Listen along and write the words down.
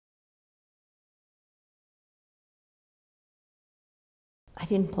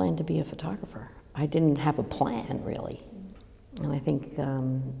didn't plan to be a photographer. I didn't have a plan, really. And I think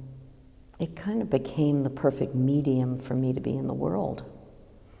it kind of became the perfect medium for me to be in the world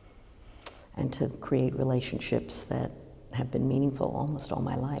and to create relationships that have been meaningful almost all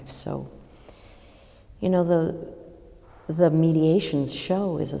my life. So, you know, the Mediations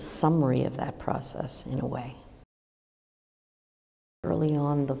show is a summary of that process in a way. Early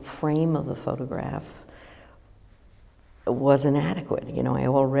on, the frame of the photograph was inadequate. You know, I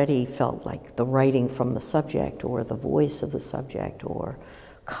already felt like the writing from the subject or the voice of the subject or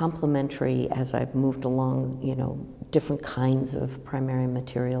complementary as I've moved along, you know, different kinds of primary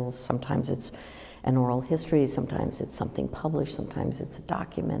materials. Sometimes it's an oral history, sometimes it's something published, sometimes it's a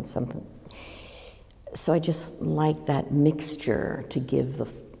document, something. So I just like that mixture to give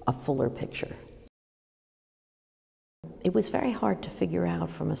a fuller picture. It was very hard to figure out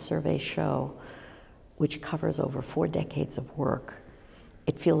from a survey show, which covers over 4 decades of work.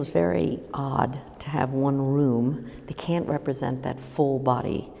 It feels very odd to have one room that can't represent that full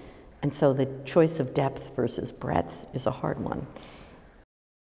body. And so the choice of depth versus breadth is a hard one.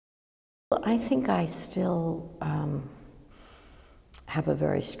 I think I still have a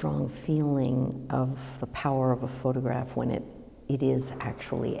very strong feeling of the power of a photograph when it is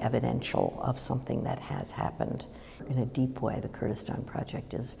actually evidential of something that has happened. In a deep way, the Kurdistan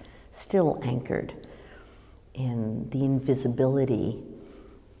Project is still anchored in the invisibility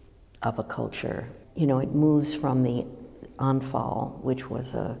of a culture. You know, it moves from the Anfal, which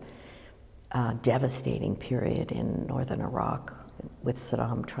was a devastating period in northern Iraq with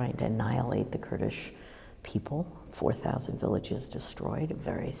Saddam trying to annihilate the Kurdish people, 4,000 villages destroyed, a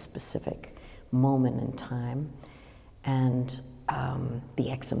very specific moment in time, and the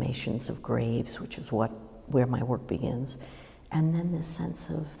exhumations of graves, which is where my work begins. And then this sense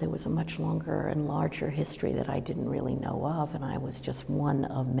of there was a much longer and larger history that I didn't really know of, and I was just one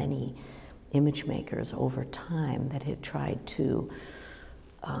of many image makers over time that had tried to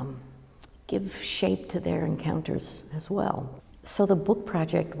give shape to their encounters as well. So the book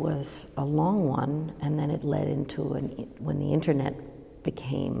project was a long one, and then it led into when the internet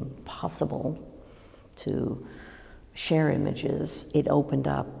became possible to share images, it opened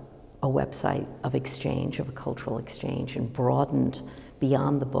up a website of exchange, of a cultural exchange, and broadened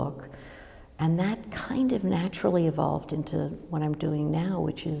beyond the book. And that kind of naturally evolved into what I'm doing now,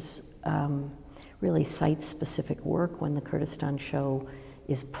 which is really site-specific work. When the Kurdistan show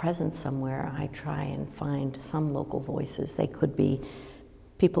is present somewhere, I try and find some local voices. They could be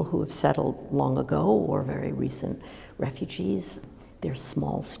people who have settled long ago or very recent refugees. They're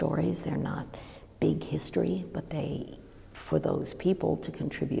small stories, they're not big history, but for those people to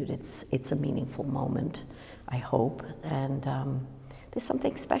contribute, it's a meaningful moment, I hope. And there's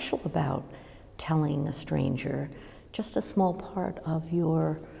something special about telling a stranger just a small part of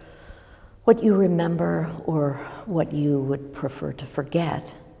what you remember or what you would prefer to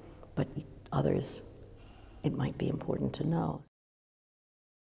forget, but others, it might be important to know.